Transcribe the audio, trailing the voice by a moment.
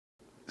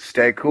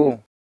Stay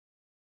cool.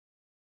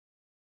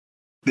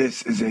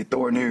 This is a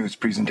Thor News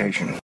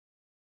presentation.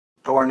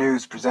 Thor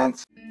News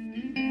presents.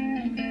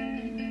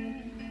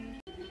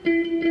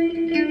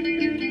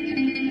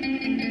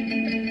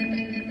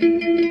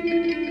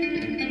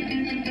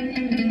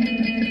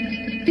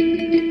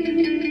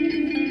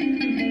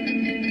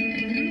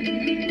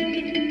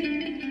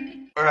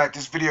 Alright,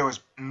 this video is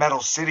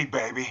Metal City,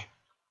 baby.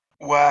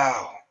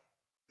 Wow.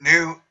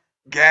 New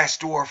gas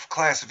dwarf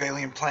class of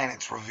alien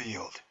planets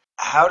revealed.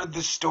 How did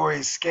this story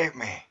escape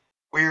me?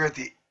 We're at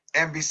the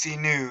NBC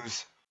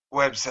News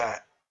website.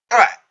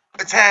 Alright,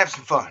 let's have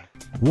some fun.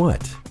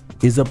 What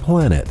is a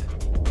planet?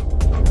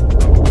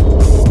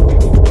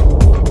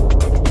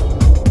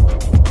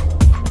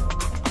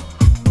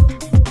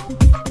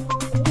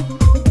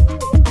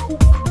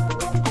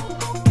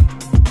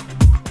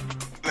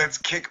 Let's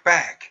kick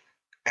back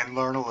and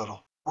learn a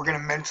little. We're going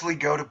to mentally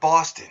go to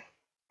Boston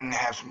and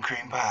have some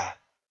cream pie.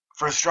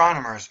 For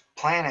astronomers,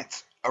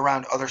 planets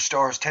around other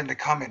stars tend to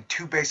come in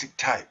two basic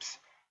types: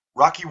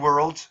 rocky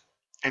worlds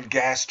and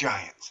gas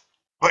giants.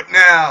 But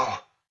now,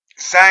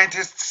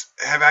 scientists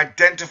have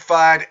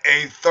identified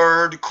a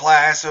third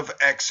class of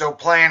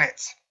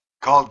exoplanets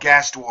called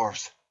gas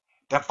dwarfs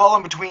that fall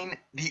in between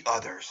the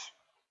others.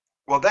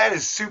 Well, that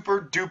is super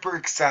duper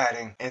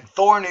exciting, and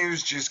Thor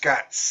News just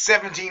got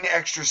 17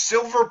 extra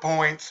silver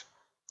points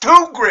to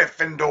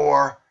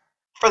Gryffindor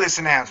for this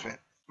announcement,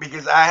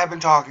 because I have been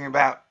talking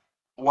about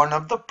one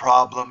of the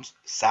problems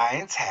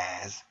science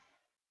has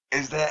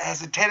is that it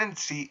has a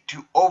tendency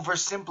to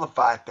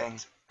oversimplify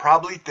things,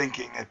 probably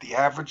thinking that the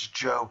average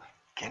Joe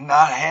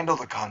cannot handle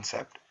the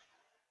concept.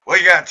 Well,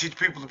 you gotta teach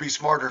people to be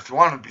smarter if you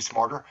want them to be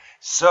smarter,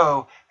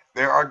 so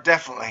there are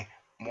definitely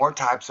more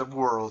types of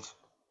worlds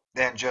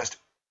than just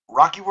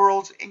rocky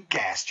worlds and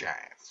gas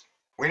giants.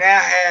 We now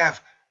have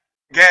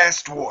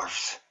gas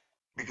dwarfs,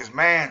 because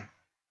man,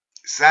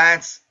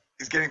 science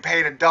is getting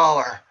paid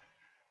 $1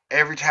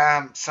 every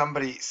time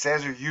somebody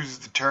says or uses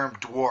the term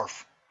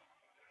dwarf.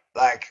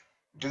 Like,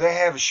 do they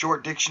have a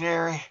short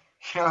dictionary?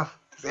 You know,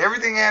 does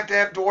everything have to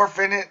have dwarf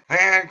in it?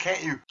 Man,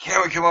 can't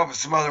we come up with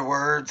some other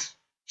words?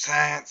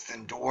 Science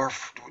than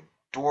dwarf,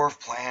 dwarf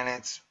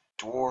planets,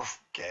 dwarf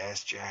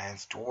gas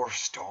giants, dwarf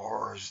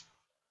stars,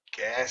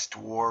 gas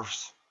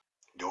dwarfs,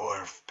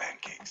 dwarf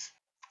pancakes,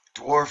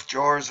 dwarf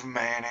jars of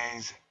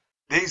mayonnaise.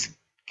 These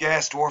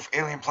gas dwarf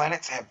alien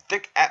planets have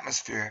thick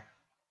atmosphere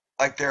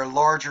like their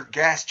larger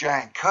gas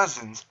giant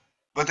cousins,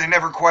 but they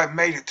never quite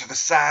made it to the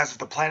size of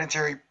the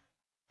planetary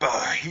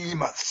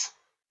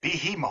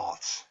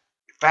behemoths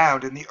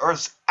found in the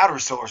Earth's outer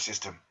solar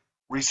system,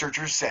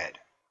 researchers said.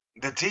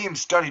 The team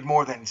studied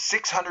more than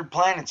 600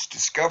 planets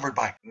discovered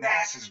by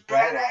NASA's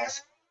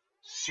badass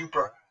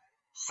super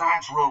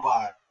science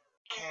robot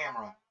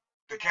camera,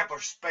 the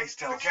Kepler Space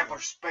Telescope.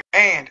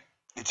 And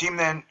the team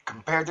then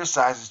compared their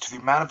sizes to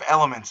the amount of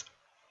elements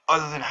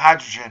other than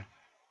hydrogen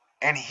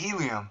and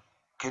helium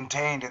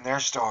contained in their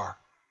star,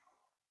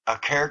 a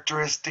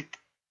characteristic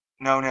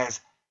known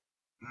as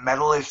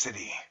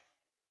metallicity.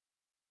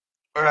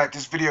 Alright,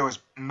 this video is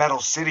Metal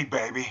City,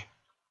 baby.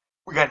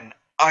 We got an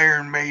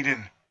Iron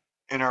Maiden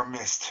in our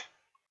midst.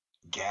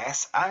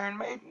 Gas Iron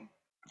Maiden?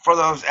 For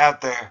those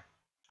out there,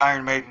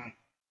 Iron Maiden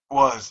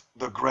was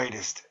the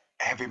greatest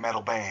heavy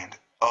metal band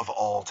of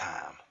all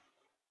time.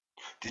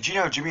 Did you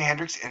know Jimi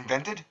Hendrix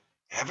invented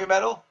heavy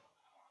metal?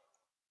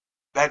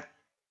 That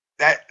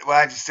what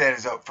I just said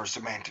is up for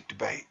semantic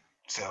debate,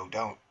 so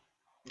don't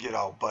get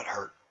all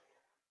butthurt.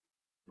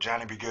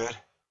 Johnny be good.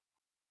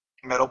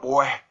 Metal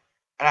boy.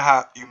 I know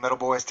how you metal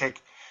boys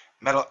take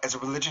metal as a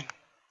religion.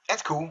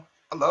 That's cool.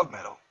 I love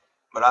metal.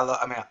 But I love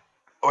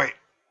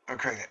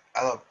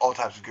all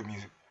types of good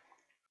music.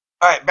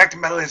 Alright, back to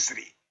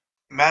metallicity.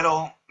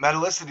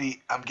 Metallicity,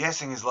 I'm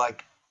guessing, is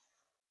like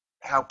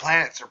how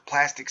planets are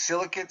plastic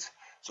silicates.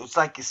 So it's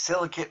like a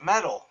silicate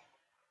metal.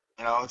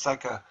 You know, it's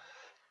like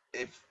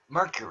if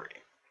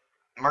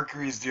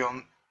Mercury is the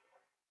only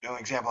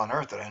example on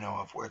Earth that I know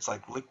of where it's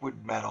like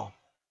liquid metal,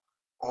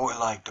 or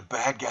like the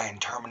bad guy in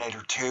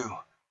Terminator 2.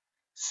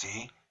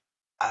 See,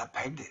 I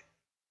pegged it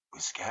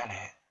with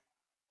Skynet.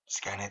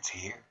 Skynet's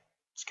here.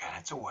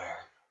 Skynet's aware.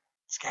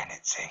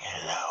 Skynet's saying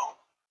hello.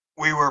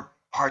 We were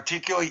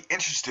particularly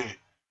interested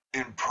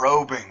in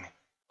probing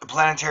the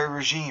planetary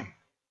regime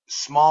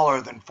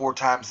smaller than 4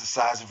 times the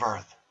size of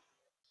Earth.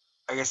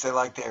 I guess they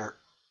like their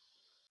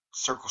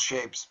circle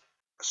shapes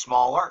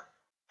smaller.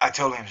 I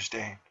totally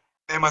understand.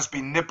 They must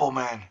be nipple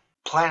men.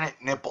 Planet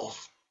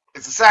nipples.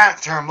 It's a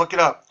science term. Look it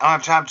up. I don't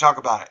have time to talk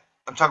about it.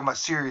 I'm talking about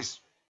serious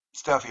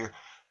stuff here.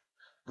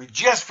 We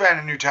just found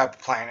a new type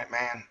of planet,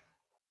 man.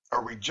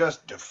 Or we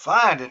just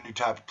defined a new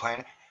type of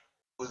planet.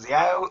 Was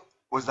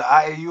the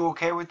IAU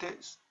okay with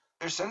this?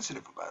 They're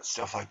sensitive about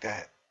stuff like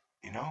that,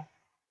 you know?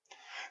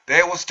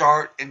 They will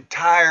start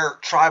entire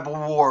tribal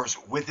wars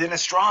within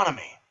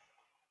astronomy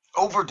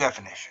over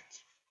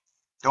definitions.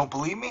 Don't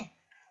believe me?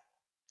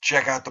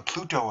 Check out the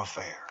Pluto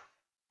affair.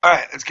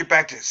 Alright, let's get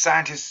back to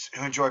scientists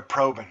who enjoy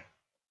probing.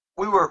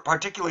 We were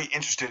particularly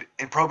interested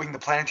in probing the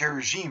planetary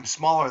regime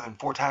smaller than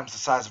 4 times the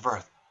size of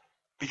Earth.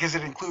 because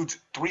it includes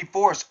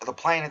 3/4 of the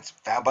planets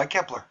found by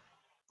Kepler.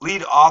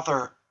 Lead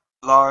author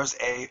Lars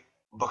A.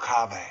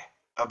 Bokave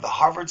of the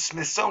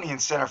Harvard-Smithsonian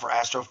Center for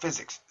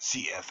Astrophysics,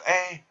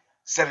 CFA,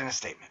 said in a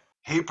statement.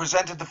 He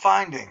presented the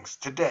findings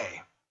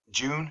today,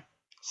 June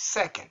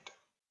 2nd.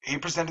 Here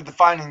at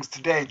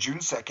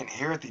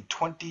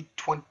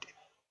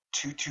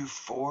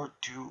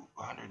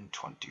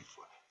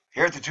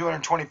the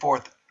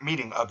 224th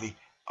meeting of the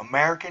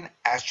American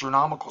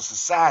Astronomical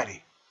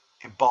Society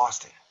in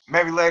Boston.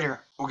 Maybe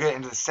later we'll get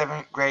into the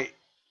 7 great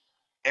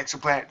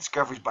exoplanet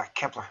discoveries by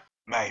Kepler.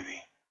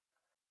 Maybe.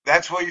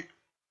 That's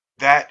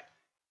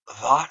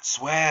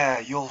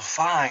where you'll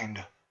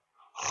find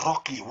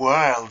rocky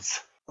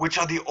worlds, which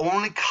are the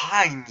only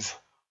kinds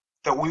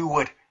that we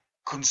would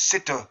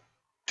consider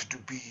to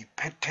be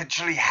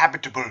potentially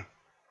habitable.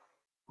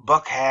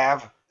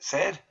 Buckhave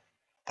said,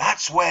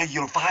 that's where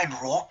you'll find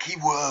rocky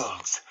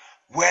worlds,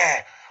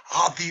 where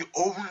are the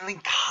only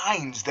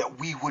kinds that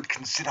we would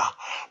consider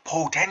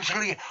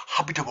potentially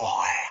habitable.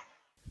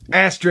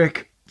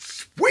 Asterisk.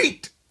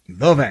 Sweet!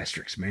 Love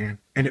asterisks, man.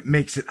 And it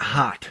makes it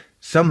hot.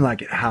 Some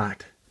like it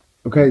hot.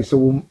 Okay, so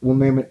we'll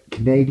name it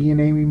Canadian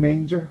Amy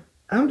Mainzer?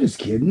 I'm just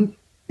kidding.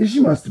 She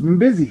must have been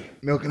busy.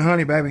 Milk and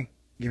honey, baby.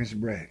 Give me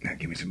some bread. Now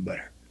give me some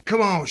butter.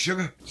 Come on,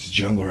 sugar. It's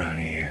jungle around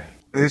here.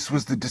 This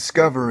was the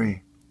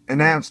discovery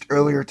announced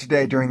earlier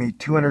today during the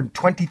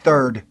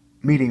 223rd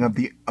meeting of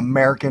the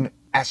American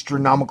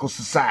Astronomical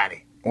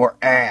Society, or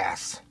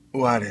ASS.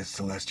 Why does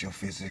celestial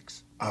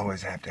physics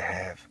always have to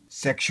have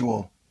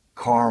sexual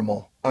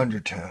caramel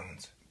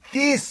undertones?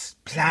 This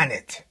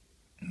planet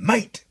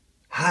might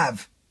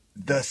have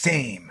the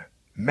same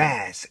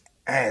mass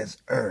as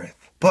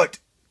Earth, but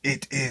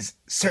it is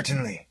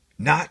certainly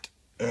not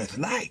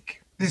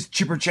Earth-like. This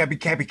chipper chappy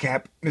cappy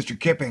cap, Mr.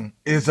 Kipping,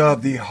 is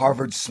of the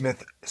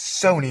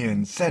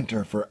Harvard-Smithsonian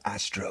Center for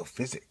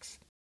Astrophysics.